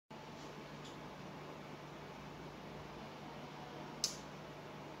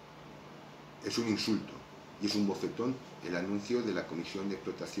Es un insulto y es un bofetón el anuncio de la Comisión de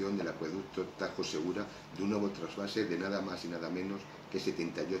Explotación del Acueducto Tajo-Segura de un nuevo trasvase de nada más y nada menos que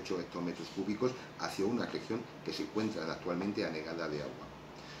 78 hectómetros cúbicos hacia una región que se encuentra actualmente anegada de agua.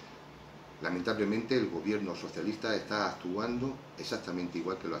 Lamentablemente el gobierno socialista está actuando exactamente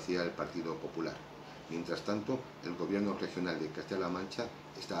igual que lo hacía el Partido Popular. Mientras tanto, el gobierno regional de Castilla-La Mancha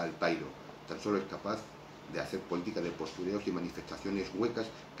está al pairo, tan solo es capaz de hacer política de postureos y manifestaciones huecas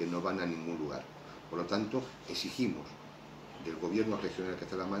que no van a ningún lugar. Por lo tanto, exigimos del gobierno regional de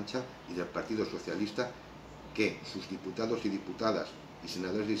Castilla-La Mancha y del Partido Socialista que sus diputados y diputadas y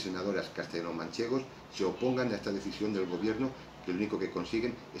senadores y senadoras castellano-manchegos se opongan a esta decisión del gobierno, que lo único que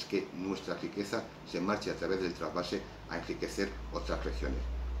consiguen es que nuestra riqueza se marche a través del trasvase a enriquecer otras regiones.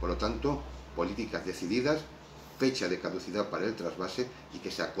 Por lo tanto, políticas decididas, fecha de caducidad para el trasvase y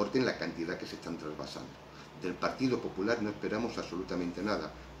que se acorten la cantidad que se están trasvasando. Del Partido Popular no esperamos absolutamente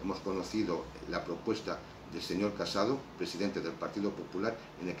nada. Hemos conocido la propuesta del señor Casado, presidente del Partido Popular,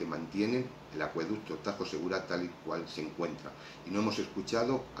 en el que mantienen el acueducto Tajo-Segura tal y cual se encuentra. Y no hemos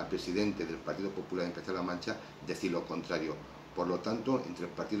escuchado al presidente del Partido Popular en Castilla-La Mancha decir lo contrario. Por lo tanto, entre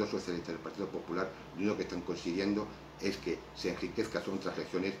el Partido Socialista y el Partido Popular, lo único que están consiguiendo es que se enriquezcan otras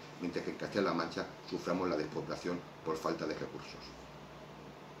regiones, mientras que en Castilla-La Mancha suframos la despoblación por falta de recursos.